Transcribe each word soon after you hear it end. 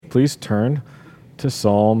please turn to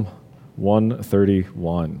Psalm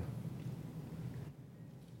 131.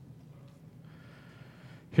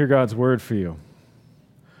 Hear God's word for you.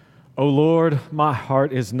 O Lord, my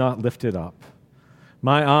heart is not lifted up.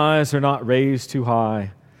 My eyes are not raised too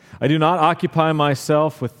high. I do not occupy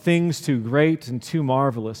myself with things too great and too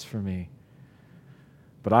marvelous for me.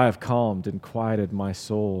 But I have calmed and quieted my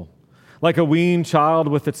soul. Like a weaned child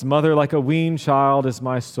with its mother, like a weaned child is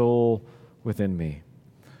my soul within me.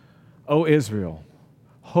 O Israel,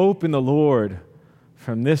 hope in the Lord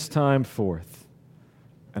from this time forth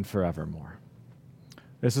and forevermore.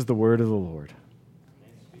 This is the word of the Lord.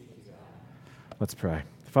 Let's pray.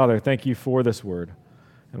 Father, thank you for this word,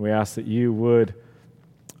 and we ask that you would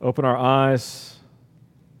open our eyes,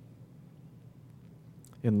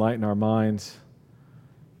 enlighten our minds,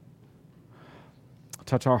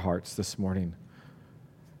 touch our hearts this morning.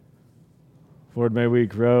 Lord, may we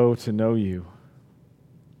grow to know you.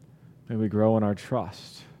 May we grow in our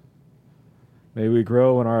trust. May we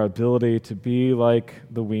grow in our ability to be like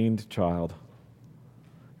the weaned child,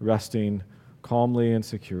 resting calmly and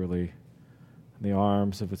securely in the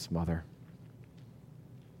arms of its mother.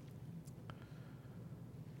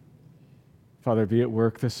 Father, be at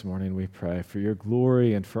work this morning, we pray, for your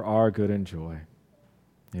glory and for our good and joy.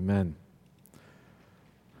 Amen.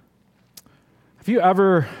 Have you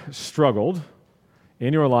ever struggled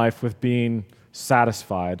in your life with being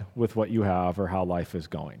satisfied with what you have or how life is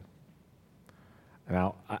going?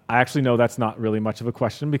 Now, I actually know that's not really much of a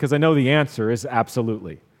question because I know the answer is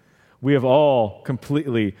absolutely. We have all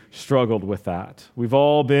completely struggled with that. We've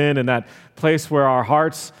all been in that place where our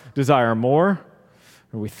hearts desire more,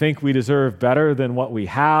 or we think we deserve better than what we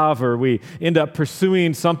have, or we end up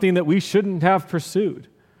pursuing something that we shouldn't have pursued.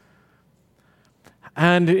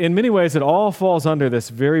 And in many ways, it all falls under this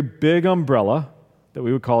very big umbrella that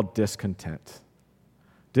we would call discontent.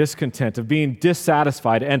 Discontent, of being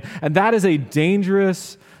dissatisfied. And that is a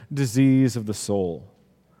dangerous disease of the soul.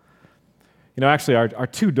 You know, actually, our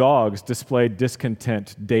two dogs display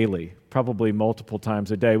discontent daily, probably multiple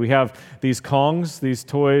times a day. We have these Kongs, these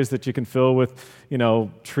toys that you can fill with,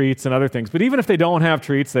 treats and other things. But even if they don't have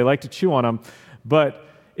treats, they like to chew on them. But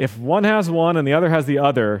if one has one and the other has the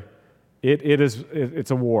other,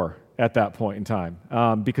 it's a war at that point in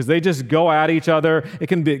time because they just go at each other. It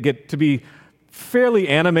can get to be fairly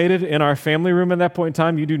animated in our family room at that point in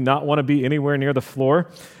time. You do not want to be anywhere near the floor.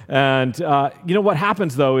 And what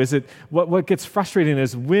happens, though, is what gets frustrating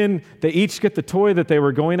is when they each get the toy that they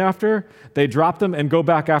were going after, they drop them and go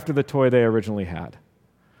back after the toy they originally had.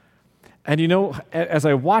 And as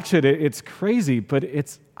I watch it, it's crazy, but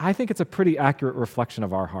I think it's a pretty accurate reflection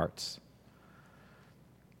of our hearts,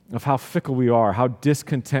 of how fickle we are, how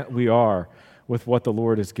discontent we are with what the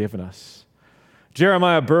Lord has given us.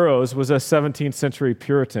 Jeremiah Burroughs was a 17th century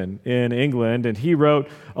Puritan in England, and he wrote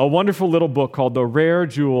a wonderful little book called The Rare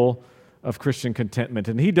Jewel of Christian Contentment.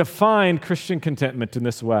 And he defined Christian contentment in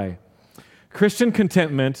this way. Christian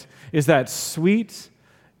contentment is that sweet,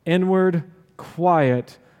 inward,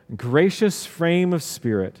 quiet, gracious frame of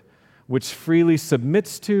spirit which freely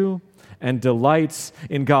submits to and delights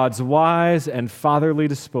in God's wise and fatherly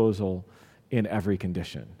disposal in every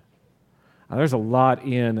condition. Now, there's a lot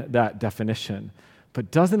in that definition,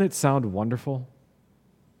 but doesn't it sound wonderful?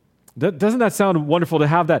 Doesn't that sound wonderful to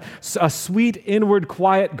have a sweet, inward,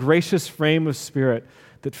 quiet, gracious frame of spirit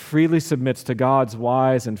that freely submits to God's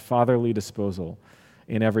wise and fatherly disposal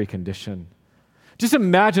in every condition? Just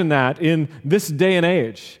imagine that in this day and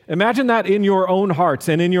age. Imagine that in your own hearts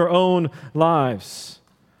and in your own lives.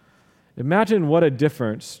 Imagine what a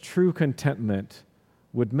difference true contentment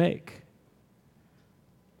would make.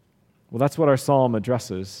 Well, that's what our psalm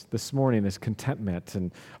addresses this morning, is contentment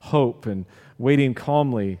and hope and waiting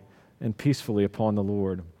calmly and peacefully upon the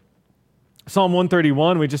Lord. Psalm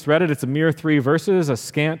 131, we just read it. It's a mere 3 verses, a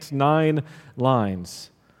scant 9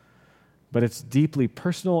 lines. But it's deeply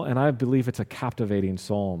personal, and I believe it's a captivating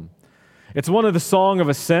psalm. It's one of the Song of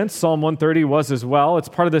Ascents. Psalm 130 was as well. It's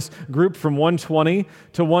part of this group from 120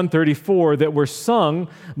 to 134 that were sung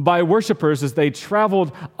by worshipers as they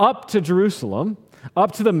traveled up to Jerusalem,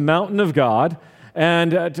 up to the mountain of God,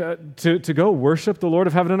 and to go worship the Lord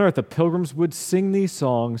of heaven and earth. The pilgrims would sing these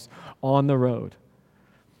songs on the road.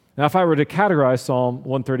 Now, if I were to categorize Psalm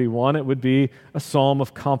 131, it would be a psalm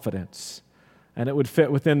of confidence. And it would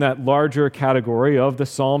fit within that larger category of the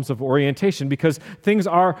Psalms of orientation because things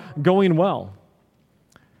are going well.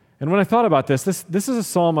 And when I thought about this is a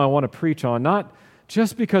psalm I want to preach on, not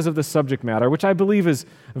just because of the subject matter, which I believe is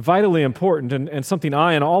vitally important and something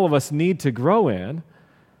I and all of us need to grow in,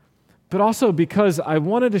 but also because I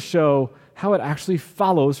wanted to show how it actually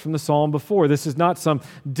follows from the psalm before. This is not some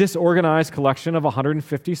disorganized collection of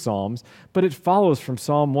 150 psalms, but it follows from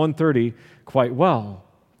Psalm 130 quite well.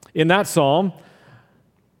 In that psalm,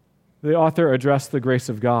 the author addressed the grace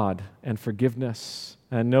of God and forgiveness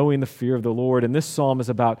and knowing the fear of the Lord. And this psalm is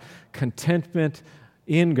about contentment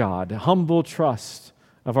in God, humble trust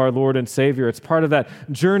of our Lord and Savior. It's part of that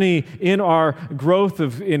journey in our growth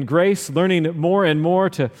in grace, learning more and more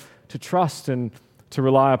to trust and to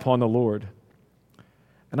rely upon the Lord.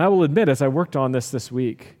 And I will admit, as I worked on this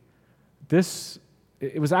week,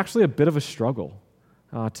 it was actually a bit of a struggle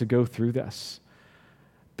to go through this.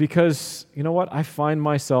 Because, you know what? I find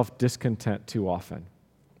myself discontent too often.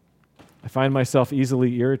 I find myself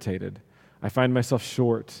easily irritated. I find myself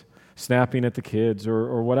short, snapping at the kids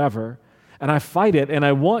or whatever. And I fight it, and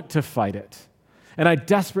I want to fight it. And I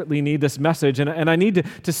desperately need this message, and I need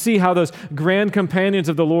to see how those grand companions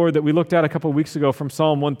of the Lord that we looked at a couple of weeks ago from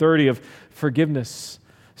Psalm 130 of forgiveness,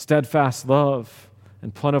 steadfast love,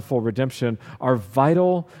 and plentiful redemption are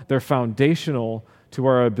vital, they're foundational to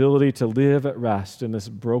our ability to live at rest in this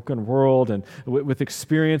broken world and with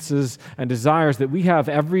experiences and desires that we have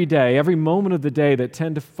every day, every moment of the day that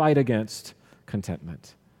tend to fight against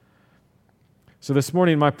contentment. So this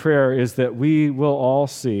morning, my prayer is that we will all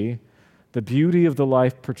see the beauty of the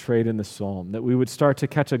life portrayed in the psalm, that we would start to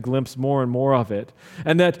catch a glimpse more and more of it,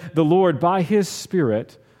 and that the Lord, by His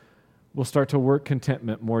Spirit, will start to work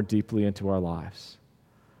contentment more deeply into our lives.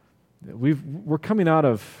 We're coming out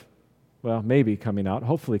of,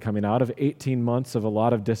 hopefully coming out of 18 months of a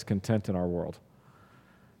lot of discontent in our world.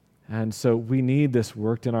 And so we need this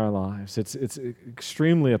worked in our lives. It's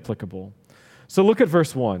extremely applicable. So look at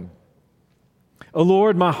verse 1. O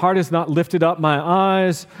Lord, my heart is not lifted up, my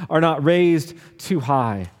eyes are not raised too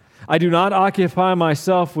high. I do not occupy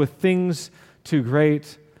myself with things too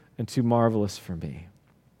great and too marvelous for me.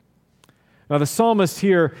 Now the psalmist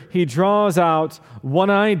here, he draws out one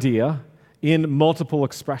idea in multiple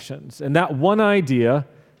expressions, and that one idea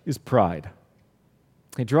is pride.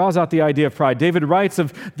 He draws out the idea of pride. David writes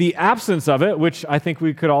of the absence of it, which I think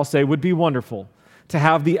we could all say would be wonderful, to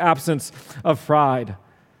have the absence of pride.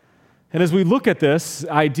 And as we look at this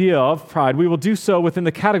idea of pride, we will do so within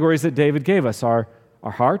the categories that David gave us, our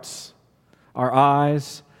hearts, our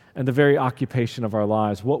eyes, and the very occupation of our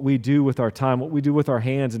lives, what we do with our time, what we do with our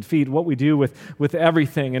hands and feet, what we do with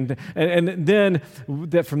everything. And then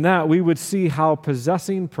that from that, we would see how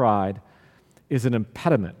possessing pride is an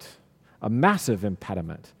impediment, a massive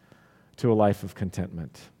impediment to a life of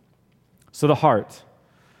contentment. So the heart.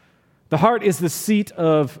 The heart is the seat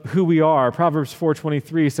of who we are. Proverbs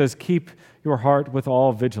 4:23 says, "Keep your heart with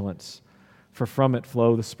all vigilance, for from it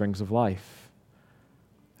flow the springs of life."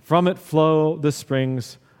 From it flow the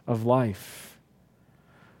springs of life.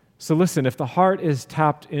 So listen, if the heart is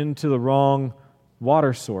tapped into the wrong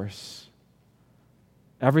water source,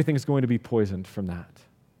 everything's going to be poisoned from that.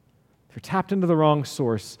 If you're tapped into the wrong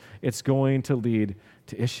source, it's going to lead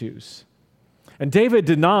to issues. And David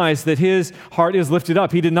denies that his heart is lifted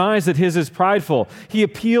up. He denies that his is prideful. He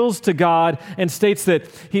appeals to God and states that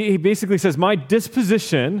he basically says, my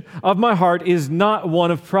disposition of my heart is not one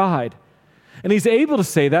of pride. And he's able to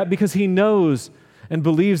say that because he knows and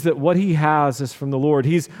believes that what he has is from the Lord.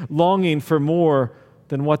 He's longing for more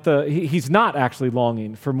than he's not actually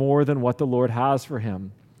longing for more than what the Lord has for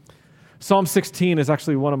him. Psalm 16 is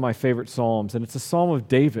actually one of my favorite psalms, and it's a psalm of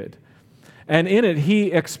David. And in it,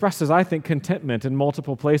 he expresses, I think, contentment in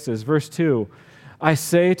multiple places. Verse 2, I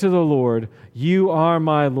say to the Lord, you are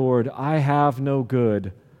my Lord. I have no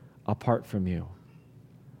good apart from you.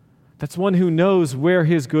 That's one who knows where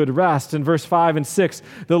his good rests. In verse 5 and 6,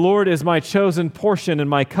 the Lord is my chosen portion and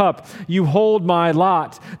my cup. You hold my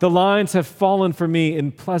lot. The lines have fallen for me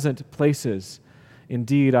in pleasant places.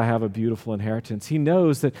 Indeed, I have a beautiful inheritance. He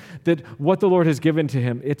knows that what the Lord has given to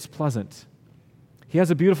him, it's pleasant. He has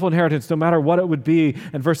a beautiful inheritance, no matter what it would be.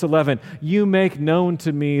 And verse 11, you make known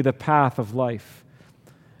to me the path of life.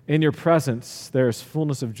 In your presence, there is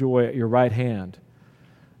fullness of joy. At your right hand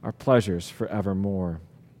are pleasures forevermore.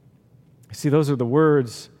 See, those are the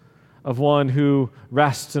words of one who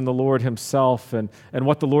rests in the Lord himself and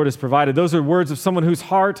what the Lord has provided. Those are words of someone whose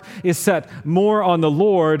heart is set more on the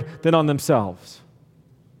Lord than on themselves.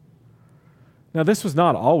 Now, this was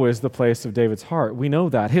not always the place of David's heart. We know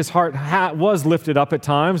that. His heart was lifted up at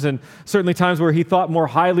times, and certainly times where he thought more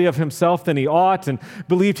highly of himself than he ought and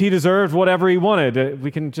believed he deserved whatever he wanted. We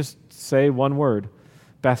can just say one word,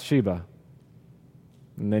 Bathsheba.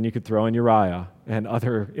 And then you could throw in Uriah and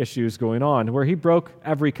other issues going on where he broke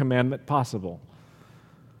every commandment possible.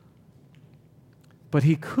 But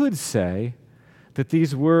he could say that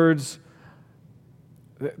these words,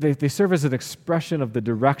 they serve as an expression of the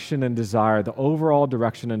direction and desire, the overall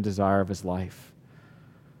direction and desire of his life.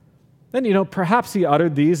 Then, perhaps he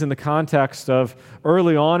uttered these in the context of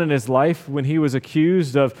early on in his life when he was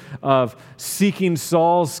accused of seeking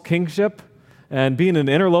Saul's kingship and being an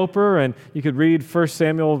interloper. And you could read 1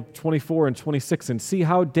 Samuel 24 and 26 and see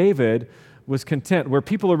how David was content, where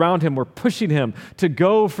people around him were pushing him to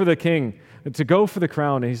go for the king, to go for the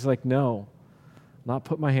crown. And he's like, no, not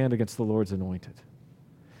put my hand against the Lord's anointed.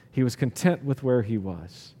 He was content with where he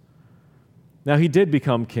was. Now, he did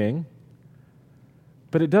become king.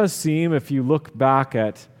 But it does seem, if you look back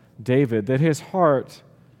at David, that his heart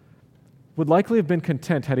would likely have been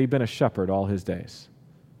content had he been a shepherd all his days.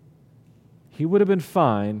 He would have been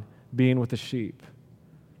fine being with the sheep.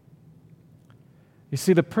 You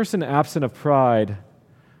see, the person absent of pride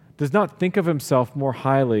does not think of himself more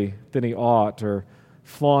highly than he ought or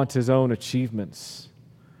flaunt his own achievements.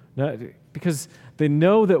 Because they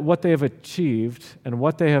know that what they have achieved and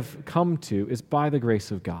what they have come to is by the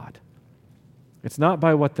grace of God. It's not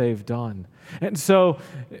by what they've done. And so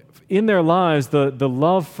in their lives, the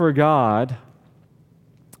love for God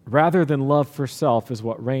rather than love for self is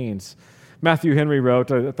what reigns. Matthew Henry wrote,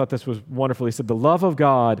 I thought this was wonderful, he said, the love of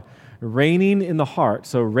God reigning in the heart,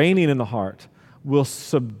 so reigning in the heart, will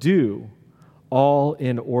subdue all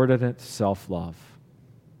inordinate self-love.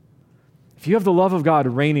 If you have the love of God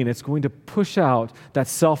reigning, it's going to push out that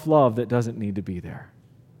self-love that doesn't need to be there.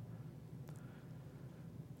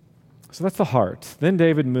 So that's the heart. Then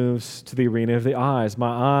David moves to the arena of the eyes. My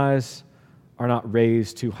eyes are not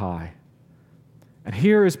raised too high. And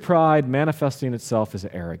here is pride manifesting itself as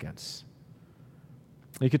arrogance.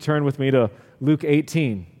 You could turn with me to Luke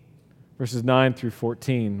 18, verses 9 through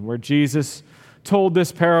 14, where Jesus told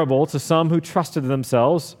this parable to some who trusted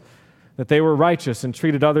themselves that they were righteous and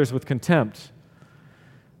treated others with contempt.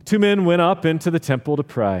 Two men went up into the temple to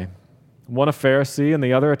pray, one a Pharisee and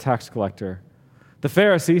the other a tax collector. The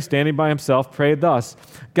Pharisee, standing by himself, prayed thus,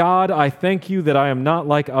 God, I thank you that I am not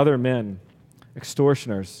like other men,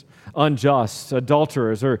 extortioners, unjust,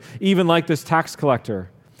 adulterers, or even like this tax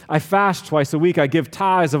collector. I fast twice a week, I give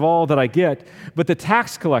tithes of all that I get. But the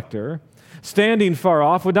tax collector, standing far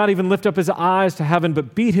off, would not even lift up his eyes to heaven,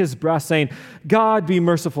 but beat his breast, saying, God, be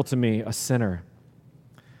merciful to me, a sinner.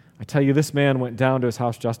 I tell you, this man went down to his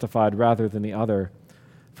house justified rather than the other.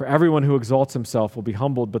 For everyone who exalts himself will be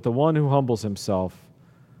humbled, but the one who humbles himself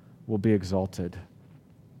will be exalted.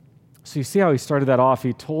 So you see how he started that off.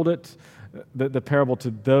 He told it, the parable, to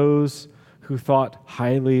those who thought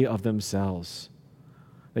highly of themselves.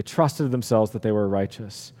 They trusted themselves that they were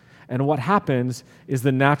righteous. And what happens is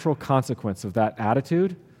the natural consequence of that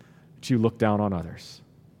attitude, that you look down on others.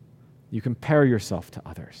 You compare yourself to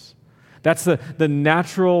others. That's the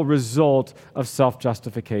natural result of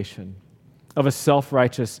self-justification, of a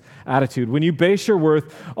self-righteous attitude. When you base your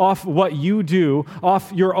worth off what you do,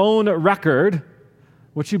 off your own record,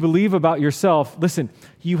 what you believe about yourself, listen,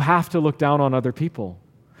 you have to look down on other people.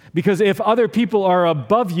 Because if other people are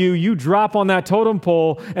above you, you drop on that totem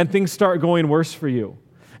pole and things start going worse for you.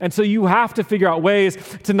 And so you have to figure out ways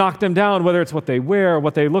to knock them down, whether it's what they wear,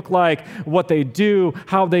 what they look like, what they do,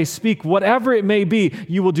 how they speak, whatever it may be,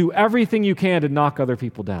 you will do everything you can to knock other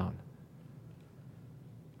people down.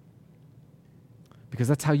 Because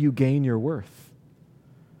that's how you gain your worth.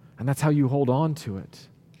 And that's how you hold on to it.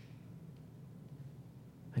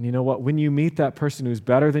 And you know what? When you meet that person who's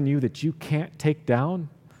better than you that you can't take down,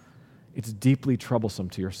 it's deeply troublesome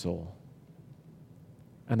to your soul.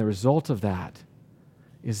 And the result of that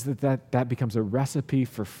is that becomes a recipe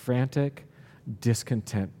for frantic,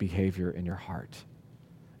 discontent behavior in your heart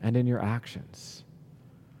and in your actions.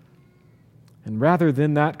 And rather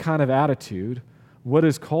than that kind of attitude, what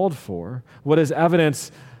is called for, what is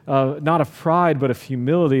evidence not of pride but of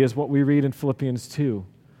humility, is what we read in Philippians 2,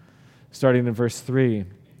 starting in verse 3.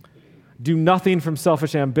 Do nothing from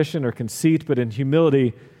selfish ambition or conceit, but in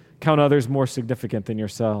humility count others more significant than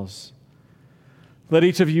yourselves. Let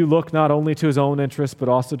each of you look not only to his own interest, but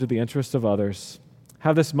also to the interest of others.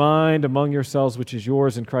 Have this mind among yourselves, which is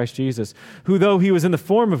yours in Christ Jesus, who, though he was in the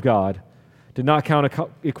form of God, did not count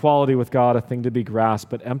equality with God a thing to be grasped,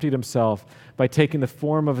 but emptied himself by taking the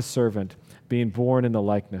form of a servant, being born in the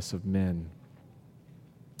likeness of men.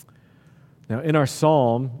 Now, in our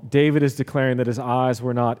psalm, David is declaring that his eyes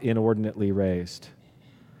were not inordinately raised,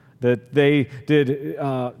 that they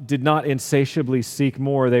did not insatiably seek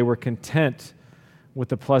more. They were content with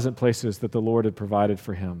the pleasant places that the Lord had provided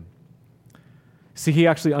for him. See, he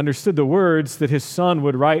actually understood the words that his son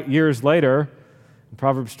would write years later in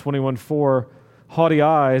Proverbs 21:4, haughty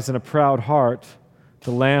eyes and a proud heart,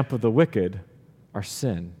 the lamp of the wicked our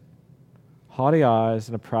sin. Haughty eyes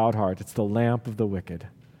and a proud heart. It's the lamp of the wicked.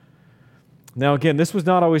 Now, again, this was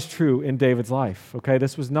not always true in David's life, okay?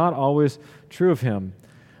 This was not always true of him.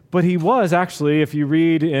 But he was actually, if you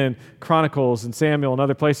read in Chronicles and Samuel and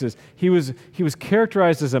other places, he was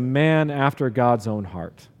characterized as a man after God's own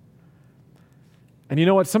heart. And you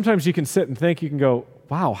know what? Sometimes you can sit and think, you can go,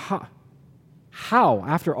 wow, how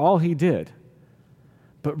after all he did?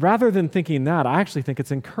 But rather than thinking that, I actually think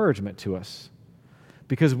it's encouragement to us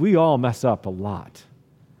because we all mess up a lot.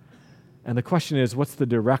 And the question is, what's the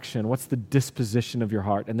direction? What's the disposition of your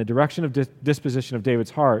heart? And the direction of disposition of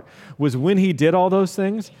David's heart was when he did all those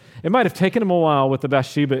things. It might have taken him a while with the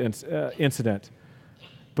Bathsheba incident.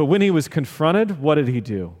 But when he was confronted, what did he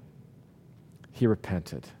do? He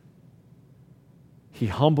repented. He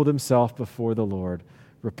humbled himself before the Lord,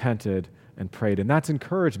 repented, and prayed. And that's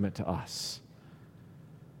encouragement to us.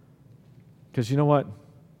 Because you know what?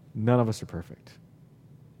 None of us are perfect.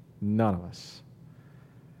 None of us.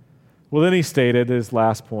 Well, then he stated his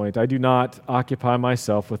last point, I do not occupy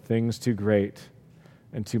myself with things too great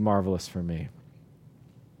and too marvelous for me.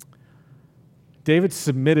 David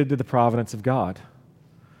submitted to the providence of God,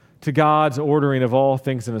 to God's ordering of all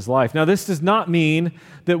things in his life. Now, this does not mean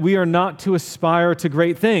that we are not to aspire to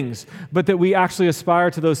great things, but that we actually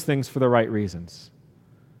aspire to those things for the right reasons.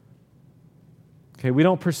 Okay, we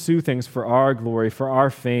don't pursue things for our glory, for our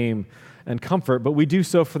fame and comfort, but we do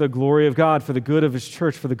so for the glory of God, for the good of his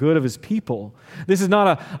church, for the good of his people. This is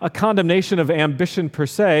not a condemnation of ambition per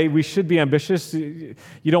se. We should be ambitious. You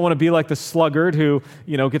don't want to be like the sluggard who,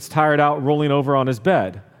 gets tired out rolling over on his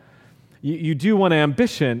bed. You do want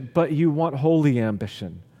ambition, but you want holy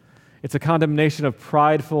ambition. It's a condemnation of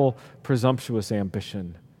prideful, presumptuous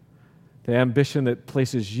ambition. The ambition that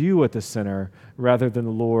places you at the center rather than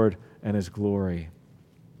the Lord and his glory.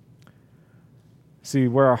 See,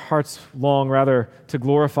 where our hearts long rather to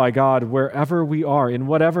glorify God wherever we are, in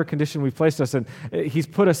whatever condition we've placed us in, he's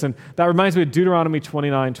put us in. That reminds me of Deuteronomy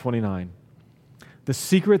 29:29. The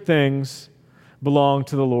secret things belong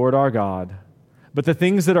to the Lord our God, but the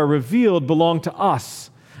things that are revealed belong to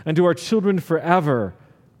us and to our children forever,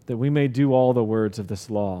 that we may do all the words of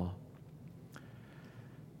this law.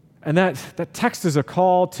 And that text is a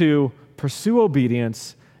call to pursue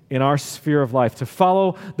obedience in our sphere of life, to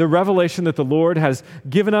follow the revelation that the Lord has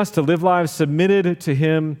given us, to live lives submitted to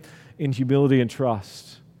him in humility and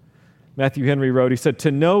trust. Matthew Henry wrote, he said,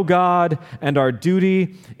 to know God and our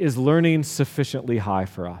duty is learning sufficiently high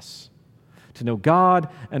for us. To know God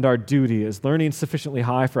and our duty is learning sufficiently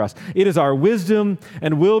high for us. It is our wisdom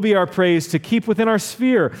and will be our praise to keep within our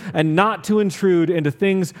sphere and not to intrude into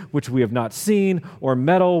things which we have not seen or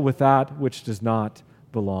meddle with that which does not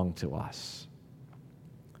belong to us.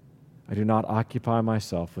 I do not occupy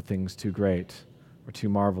myself with things too great or too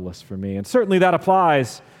marvelous for me. And certainly that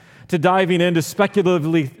applies to diving into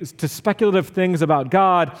speculative things about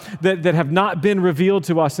God that have not been revealed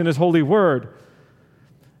to us in his holy word.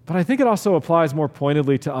 But I think it also applies more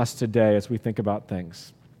pointedly to us today as we think about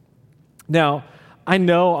things. Now, I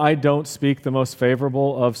know I don't speak the most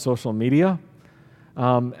favorable of social media,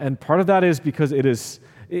 and part of that is because it is,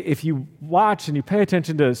 if you watch and you pay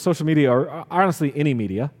attention to social media, or honestly any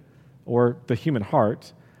media, or the human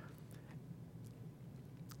heart,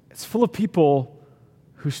 it's full of people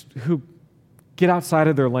who get outside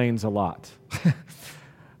of their lanes a lot.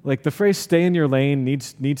 Like the phrase "stay in your lane"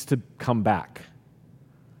 needs to come back.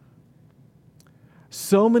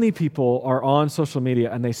 So many people are on social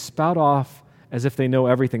media and they spout off as if they know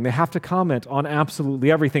everything. They have to comment on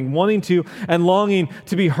absolutely everything, wanting to and longing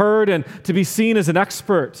to be heard and to be seen as an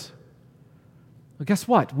expert. Well, guess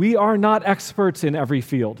what? We are not experts in every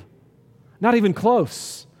field. Not even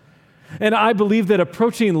close. And I believe that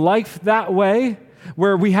approaching life that way,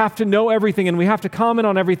 where we have to know everything and we have to comment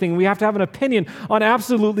on everything, we have to have an opinion on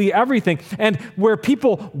absolutely everything, and where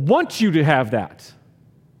people want you to have that.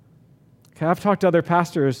 Okay, I've talked to other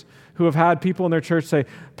pastors who have had people in their church say,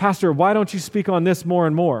 Pastor, why don't you speak on this more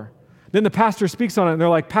and more? Then the pastor speaks on it and they're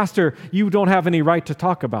like, Pastor, you don't have any right to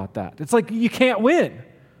talk about that. It's like you can't win.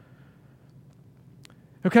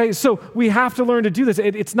 Okay, so we have to learn to do this.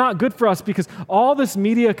 It's not good for us because all this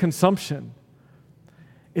media consumption,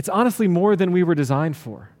 it's honestly more than we were designed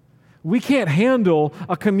for. We can't handle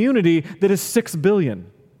a community that is 6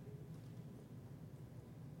 billion.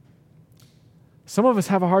 Some of us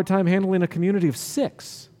have a hard time handling a community of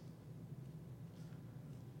 6.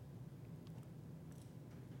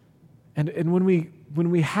 And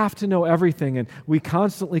when we have to know everything and we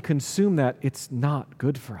constantly consume that, it's not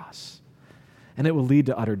good for us. And it will lead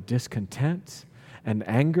to utter discontent and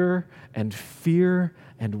anger and fear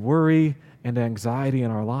and worry and anxiety in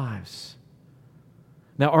our lives.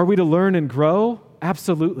 Now, are we to learn and grow?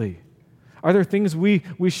 Absolutely. Are there things we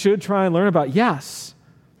should try and learn about? Yes.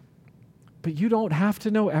 But you don't have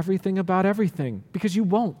to know everything about everything because you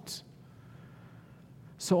won't.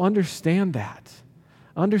 So understand that.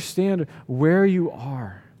 Understand where you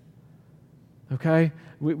are. Okay?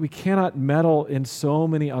 We cannot meddle in so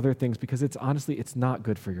many other things because it's not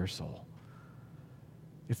good for your soul.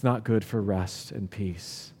 It's not good for rest and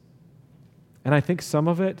peace. And I think some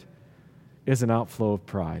of it is an outflow of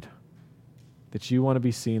pride, that you want to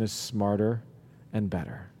be seen as smarter and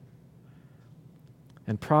better.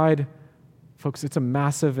 And pride, folks, it's a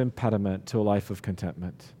massive impediment to a life of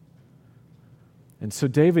contentment. And so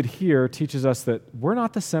David here teaches us that we're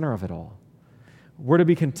not the center of it all. We're to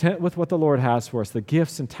be content with what the Lord has for us, the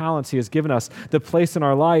gifts and talents He has given us, the place in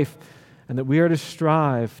our life, and that we are to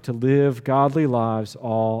strive to live godly lives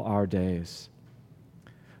all our days.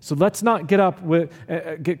 So let's not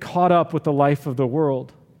get caught up with the life of the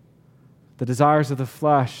world, the desires of the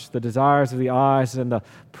flesh, the desires of the eyes, and the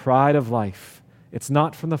pride of life. It's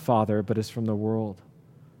not from the Father, but it's from the world.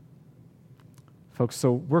 Folks,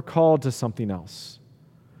 so we're called to something else.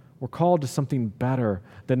 We're called to something better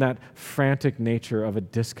than that frantic nature of a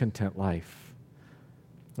discontent life.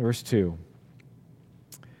 Verse 2,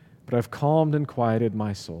 but I've calmed and quieted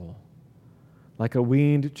my soul. Like a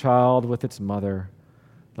weaned child with its mother,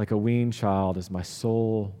 like a weaned child is my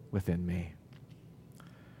soul within me.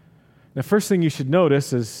 The first thing you should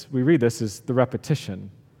notice as we read this is the repetition.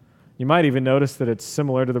 You might even notice that it's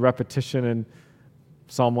similar to the repetition in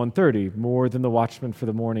Psalm 130, more than the watchman for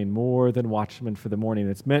the morning, more than watchmen for the morning.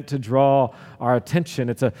 It's meant to draw our attention.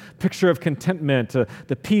 It's a picture of contentment,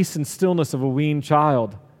 the peace and stillness of a weaned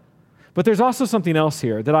child. But there's also something else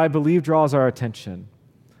here that I believe draws our attention.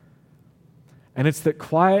 And it's that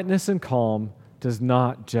quietness and calm does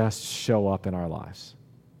not just show up in our lives.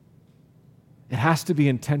 It has to be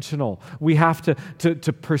intentional. We have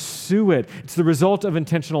to pursue it. It's the result of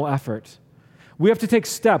intentional effort. We have to take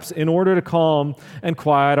steps in order to calm and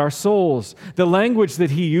quiet our souls. The language that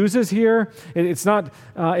he uses here, it's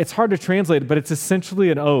hard to translate, but it's essentially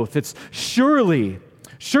an oath. It's surely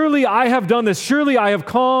I have done this. Surely I have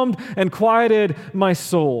calmed and quieted my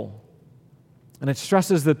soul. And it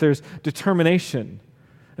stresses that there's determination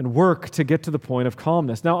and work to get to the point of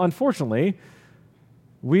calmness. Now, unfortunately,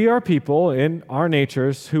 we are people in our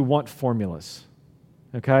natures who want formulas.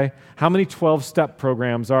 Okay? How many 12-step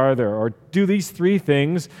programs are there? Or do these 3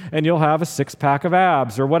 things and you'll have a 6-pack of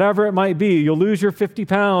abs, or whatever it might be. You'll lose your 50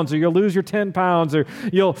 pounds, or you'll lose your 10 pounds, or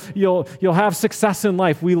you'll have success in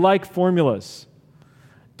life. We like formulas.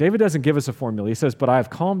 David doesn't give us a formula. He says, but I have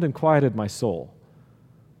calmed and quieted my soul.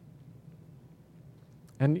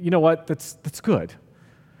 And you know what? That's good.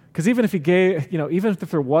 Because even if even if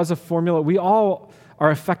there was a formula, we all are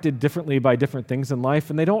affected differently by different things in life,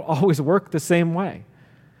 and they don't always work the same way.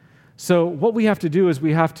 So what we have to do is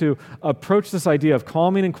we have to approach this idea of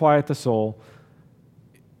calming and quiet the soul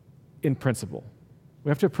in principle. We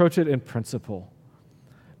have to approach it in principle.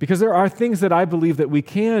 Because there are things that I believe that we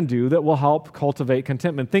can do that will help cultivate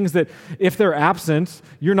contentment. Things that, if they're absent,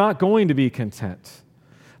 you're not going to be content.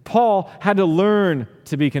 Paul had to learn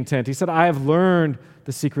to be content. He said, I have learned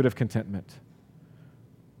the secret of contentment.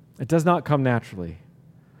 It does not come naturally.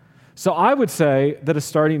 So I would say that a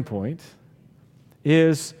starting point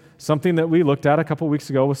is something that we looked at a couple weeks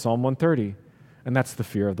ago with Psalm 130, and that's the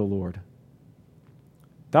fear of the Lord.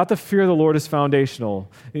 That the fear of the Lord is foundational.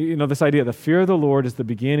 This idea, the fear of the Lord is the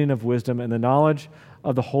beginning of wisdom, and the knowledge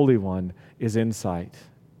of the Holy One is insight.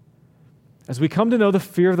 As we come to know the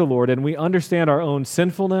fear of the Lord and we understand our own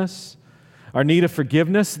sinfulness, our need of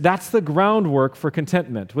forgiveness, that's the groundwork for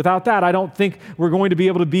contentment. Without that, I don't think we're going to be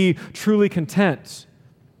able to be truly content.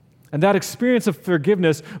 And that experience of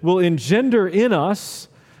forgiveness will engender in us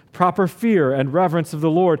proper fear and reverence of the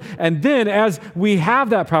Lord. And then as we have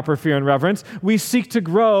that proper fear and reverence, we seek to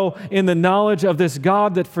grow in the knowledge of this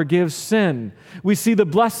God that forgives sin. We see the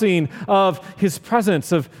blessing of His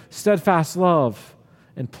presence, of steadfast love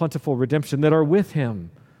and plentiful redemption that are with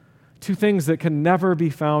Him. 2 things that can never be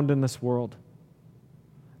found in this world.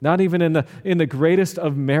 Not even in the greatest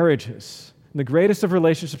of marriages, in the greatest of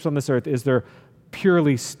relationships on this earth, is there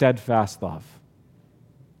purely steadfast love.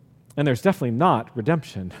 And there's definitely not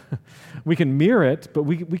redemption. We can mirror it, but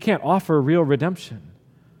we can't offer real redemption.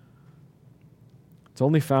 It's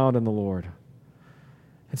only found in the Lord.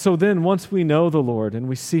 And so then once we know the Lord and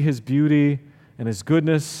we see His beauty and His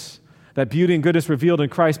goodness, that beauty and goodness revealed in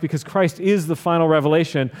Christ, because Christ is the final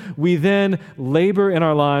revelation, we then labor in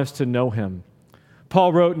our lives to know Him.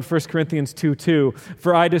 Paul wrote in 1 Corinthians 2:2,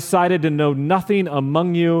 "For I decided to know nothing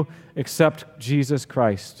among you except Jesus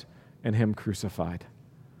Christ and Him crucified."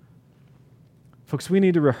 Folks, we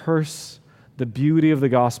need to rehearse the beauty of the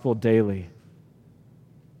gospel daily.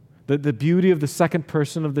 The beauty of the second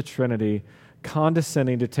person of the Trinity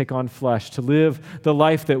condescending to take on flesh, to live the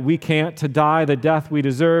life that we can't, to die the death we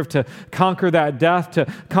deserve, to conquer that death,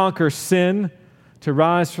 to conquer sin, to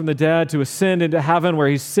rise from the dead, to ascend into heaven where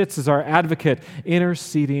he sits as our advocate,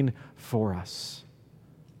 interceding for us.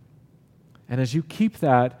 And as you keep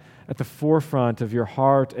that at the forefront of your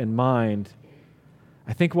heart and mind,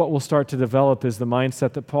 I think what will start to develop is the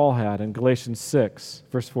mindset that Paul had in Galatians 6,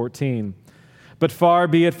 verse 14. But far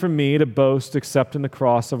be it from me to boast except in the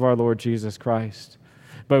cross of our Lord Jesus Christ,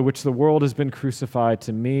 by which the world has been crucified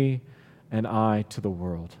to me and I to the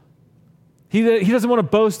world. He doesn't want to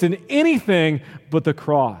boast in anything but the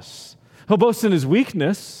cross. He'll boast in his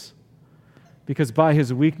weakness, because by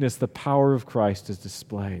his weakness the power of Christ is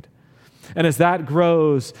displayed. And as that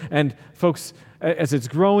grows, and folks, as it's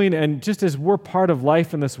growing, and just as we're part of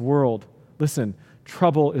life in this world, listen,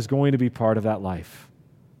 trouble is going to be part of that life.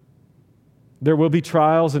 There will be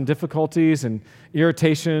trials and difficulties and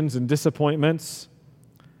irritations and disappointments.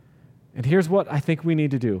 And here's what I think we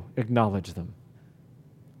need to do: acknowledge them.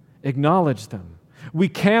 Acknowledge them. We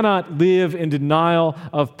cannot live in denial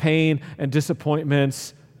of pain and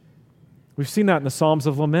disappointments. We've seen that in the Psalms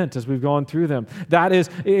of Lament as we've gone through them.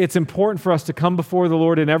 It's important for us to come before the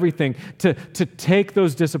Lord in everything, to take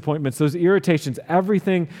those disappointments, those irritations,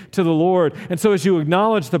 everything to the Lord. And so as you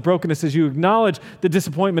acknowledge the brokenness, as you acknowledge the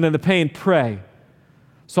disappointment and the pain, pray.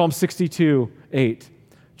 Psalm 62:8.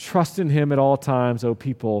 Trust in him at all times, O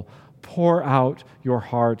people. Pour out your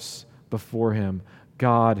hearts before him.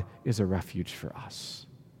 God is a refuge for us.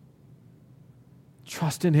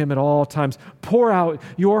 Trust in him at all times. Pour out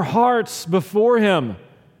your hearts before him,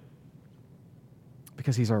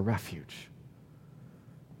 because he's our refuge.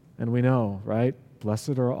 And we know, right?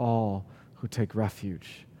 Blessed are all who take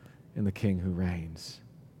refuge in the King who reigns.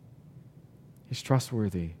 He's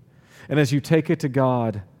trustworthy. And as you take it to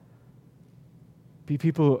God, be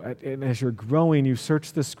people, and as you're growing, you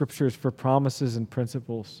search the scriptures for promises and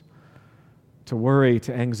principles. To worry,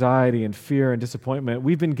 to anxiety and fear and disappointment.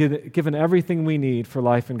 We've been given everything we need for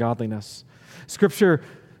life and godliness. Scripture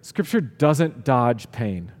doesn't dodge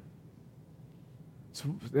pain.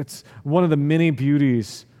 It's one of the many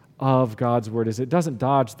beauties of God's word is it doesn't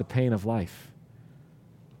dodge the pain of life.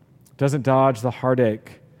 It doesn't dodge the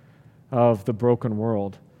heartache of the broken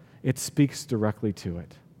world. It speaks directly to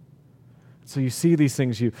it. So you see these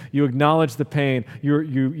things, you acknowledge the pain,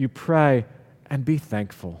 you pray, and be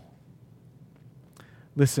thankful.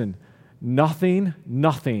 Listen,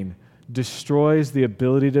 nothing destroys the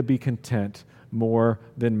ability to be content more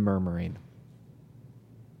than murmuring,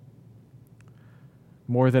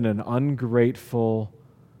 more than an ungrateful,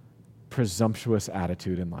 presumptuous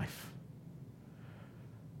attitude in life.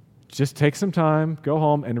 Just take some time, go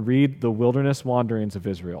home, and read the wilderness wanderings of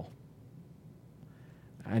Israel.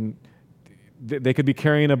 And they could be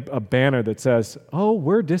carrying a banner that says, "Oh,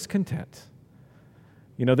 we're discontent."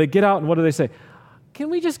 They get out, and what do they say? Can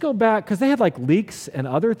we just go back? Because they had like leeks and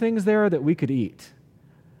other things there that we could eat.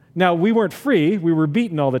 Now, we weren't free. We were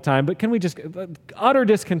beaten all the time. But can we just, utter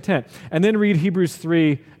discontent. And then read Hebrews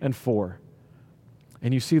 3 and 4.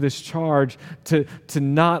 And you see this charge to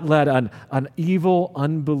not let an evil,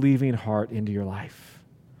 unbelieving heart into your life.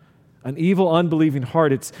 An evil, unbelieving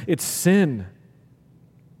heart, it's sin.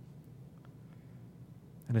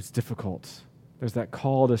 And it's difficult. There's that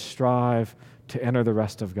call to strive to enter the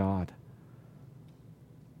rest of God.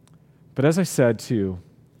 But as I said too,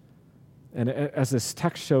 and as this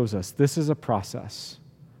text shows us, this is a process.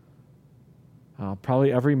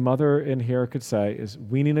 Probably every mother in here could say is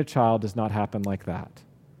weaning a child does not happen like that.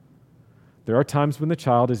 There are times when the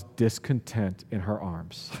child is discontent in her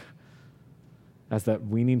arms as that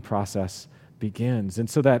weaning process begins. And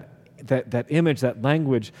so that image, that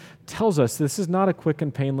language tells us this is not a quick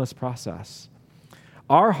and painless process.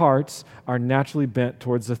 Our hearts are naturally bent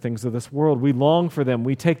towards the things of this world. We long for them.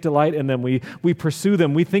 We take delight in them. We pursue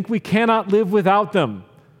them. We think we cannot live without them.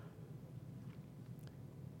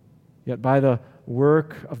 Yet by the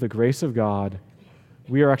work of the grace of God,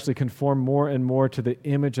 we are actually conformed more and more to the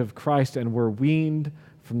image of Christ, and we're weaned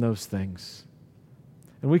from those things.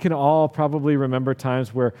 And we can all probably remember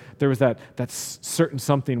times where there was that certain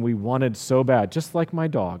something we wanted so bad, just like my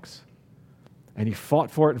dogs. And you fought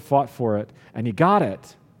for it, and you got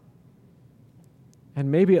it. And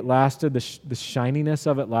maybe it lasted, the shininess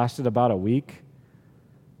of it lasted about a week,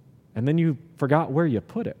 and then you forgot where you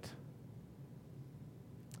put it.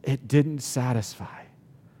 It didn't satisfy.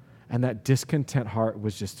 And that discontent heart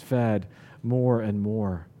was just fed more and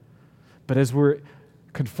more. But as we're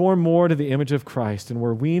conform more to the image of Christ, and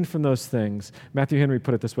we're weaned from those things. Matthew Henry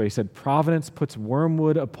put it this way. He said, providence puts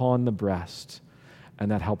wormwood upon the breast,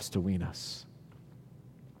 and that helps to wean us.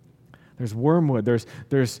 There's wormwood.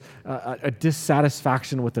 There's a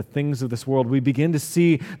dissatisfaction with the things of this world. We begin to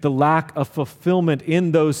see the lack of fulfillment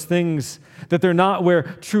in those things, that they're not where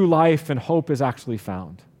true life and hope is actually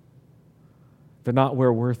found. They're not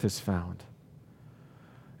where worth is found.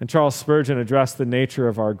 And Charles Spurgeon addressed the nature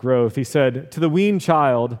of our growth. He said, to the weaned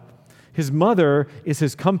child, his mother is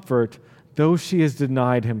his comfort, though she has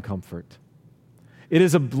denied him comfort. It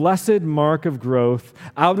is a blessed mark of growth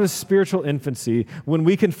out of spiritual infancy when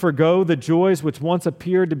we can forgo the joys which once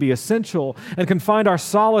appeared to be essential and can find our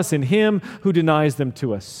solace in Him who denies them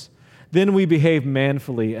to us. Then we behave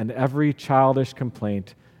manfully, and every childish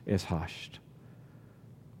complaint is hushed.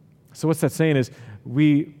 So what's that saying is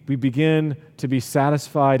we begin to be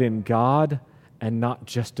satisfied in God and not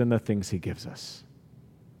just in the things He gives us.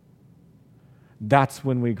 That's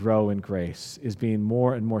when we grow in grace, is being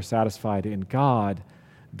more and more satisfied in God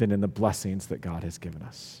than in the blessings that God has given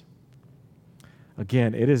us.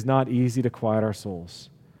 Again, it is not easy to quiet our souls.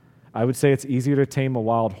 I would say it's easier to tame a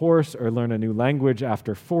wild horse or learn a new language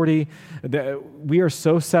after 40. We are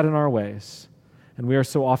so set in our ways, and we are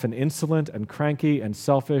so often insolent and cranky and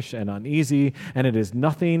selfish and uneasy, and it is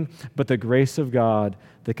nothing but the grace of God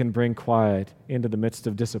that can bring quiet into the midst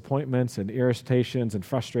of disappointments and irritations and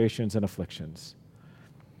frustrations and afflictions.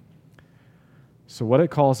 So what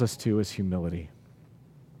it calls us to is humility.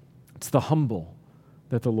 It's the humble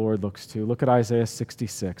that the Lord looks to. Look at Isaiah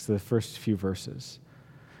 66, the first few verses.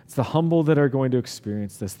 It's the humble that are going to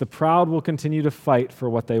experience this. The proud will continue to fight for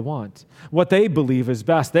what they want, what they believe is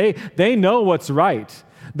best. They know what's right.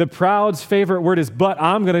 The proud's favorite word is, but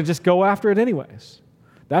I'm going to just go after it anyways.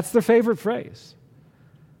 That's their favorite phrase.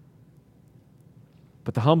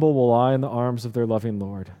 But the humble will lie in the arms of their loving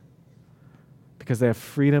Lord because they have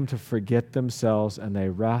freedom to forget themselves, and they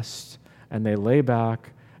rest and they lay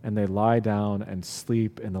back and they lie down and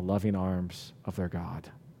sleep in the loving arms of their God.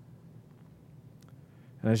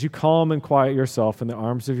 And as you calm and quiet yourself in the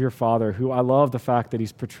arms of your Father, who I love the fact that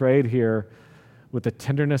He's portrayed here with the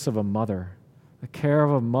tenderness of a mother, the care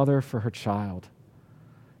of a mother for her child,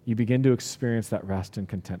 you begin to experience that rest and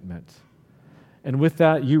contentment. And with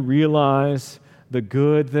that, you realize the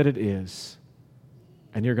good that it is,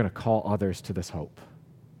 and you're going to call others to this hope.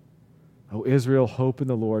 O Israel, hope in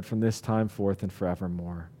the Lord from this time forth and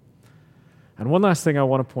forevermore. And one last thing I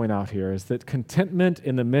want to point out here is that contentment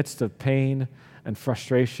in the midst of pain and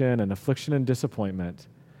frustration and affliction and disappointment,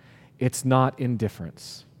 it's not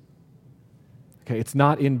indifference. Okay, it's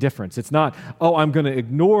not indifference. It's not, oh, I'm going to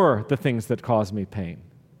ignore the things that cause me pain.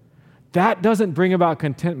 That doesn't bring about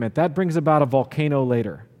contentment. That brings about a volcano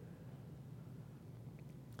later.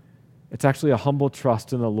 It's actually a humble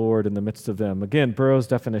trust in the Lord in the midst of them. Again, Burroughs'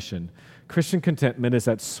 definition, Christian contentment is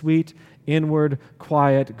that sweet, inward,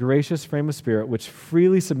 quiet, gracious frame of spirit which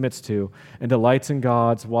freely submits to and delights in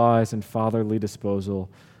God's wise and fatherly disposal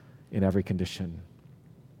in every condition.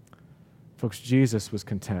 Folks, Jesus was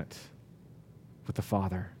content with the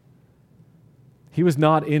Father. He was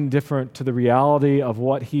not indifferent to the reality of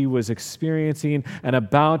what he was experiencing and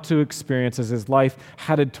about to experience as his life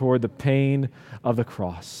headed toward the pain of the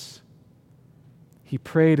cross. He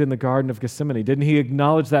prayed in the Garden of Gethsemane. Didn't he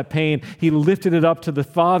acknowledge that pain? He lifted it up to the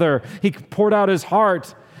Father. He poured out his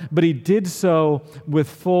heart, but he did so with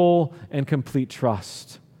full and complete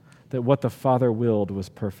trust that what the Father willed was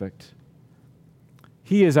perfect.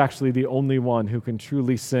 He is actually the only one who can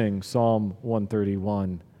truly sing Psalm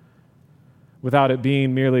 131 without it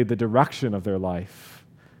being merely the direction of their life,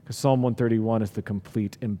 because Psalm 131 is the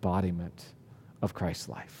complete embodiment of Christ's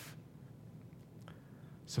life.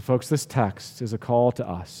 So folks, this text is a call to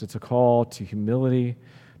us. It's a call to humility,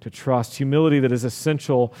 to trust, humility that is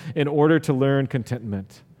essential in order to learn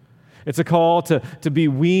contentment. It's a call to be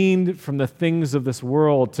weaned from the things of this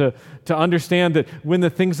world, to understand that when the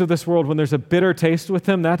things of this world, when there's a bitter taste with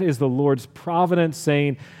them, that is the Lord's providence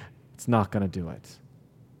saying, it's not going to do it.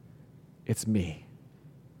 It's me.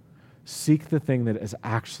 Seek the thing that is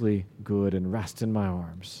actually good and rest in my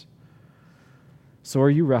arms. So are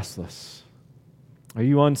you restless? Are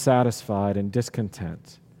you unsatisfied and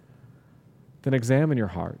discontent? Then examine your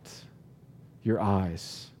heart, your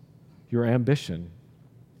eyes, your ambition,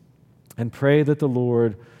 and pray that the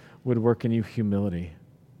Lord would work in you humility,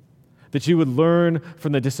 that you would learn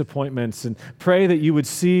from the disappointments, and pray that you would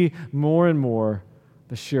see more and more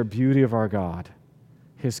the sheer beauty of our God,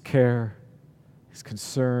 His care, His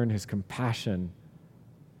concern, His compassion,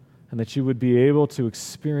 and that you would be able to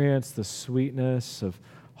experience the sweetness of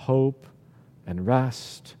hope and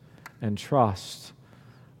rest and trust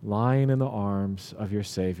lying in the arms of your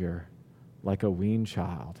Savior like a weaned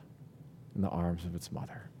child in the arms of its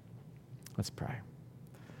mother. Let's pray.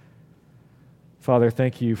 Father,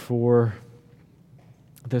 thank you for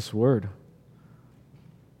this word.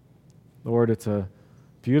 Lord, it's a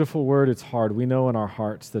beautiful word. It's hard. We know in our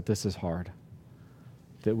hearts that this is hard,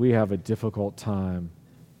 that we have a difficult time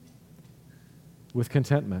with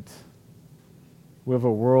contentment. We have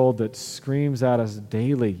a world that screams at us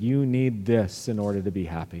daily, you need this in order to be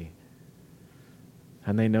happy.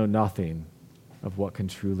 And they know nothing of what can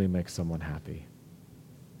truly make someone happy.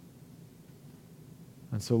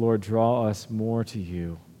 And so, Lord, draw us more to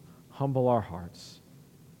you. Humble our hearts.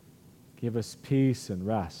 Give us peace and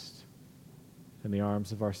rest in the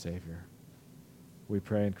arms of our Savior. We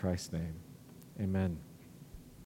pray in Christ's name. Amen.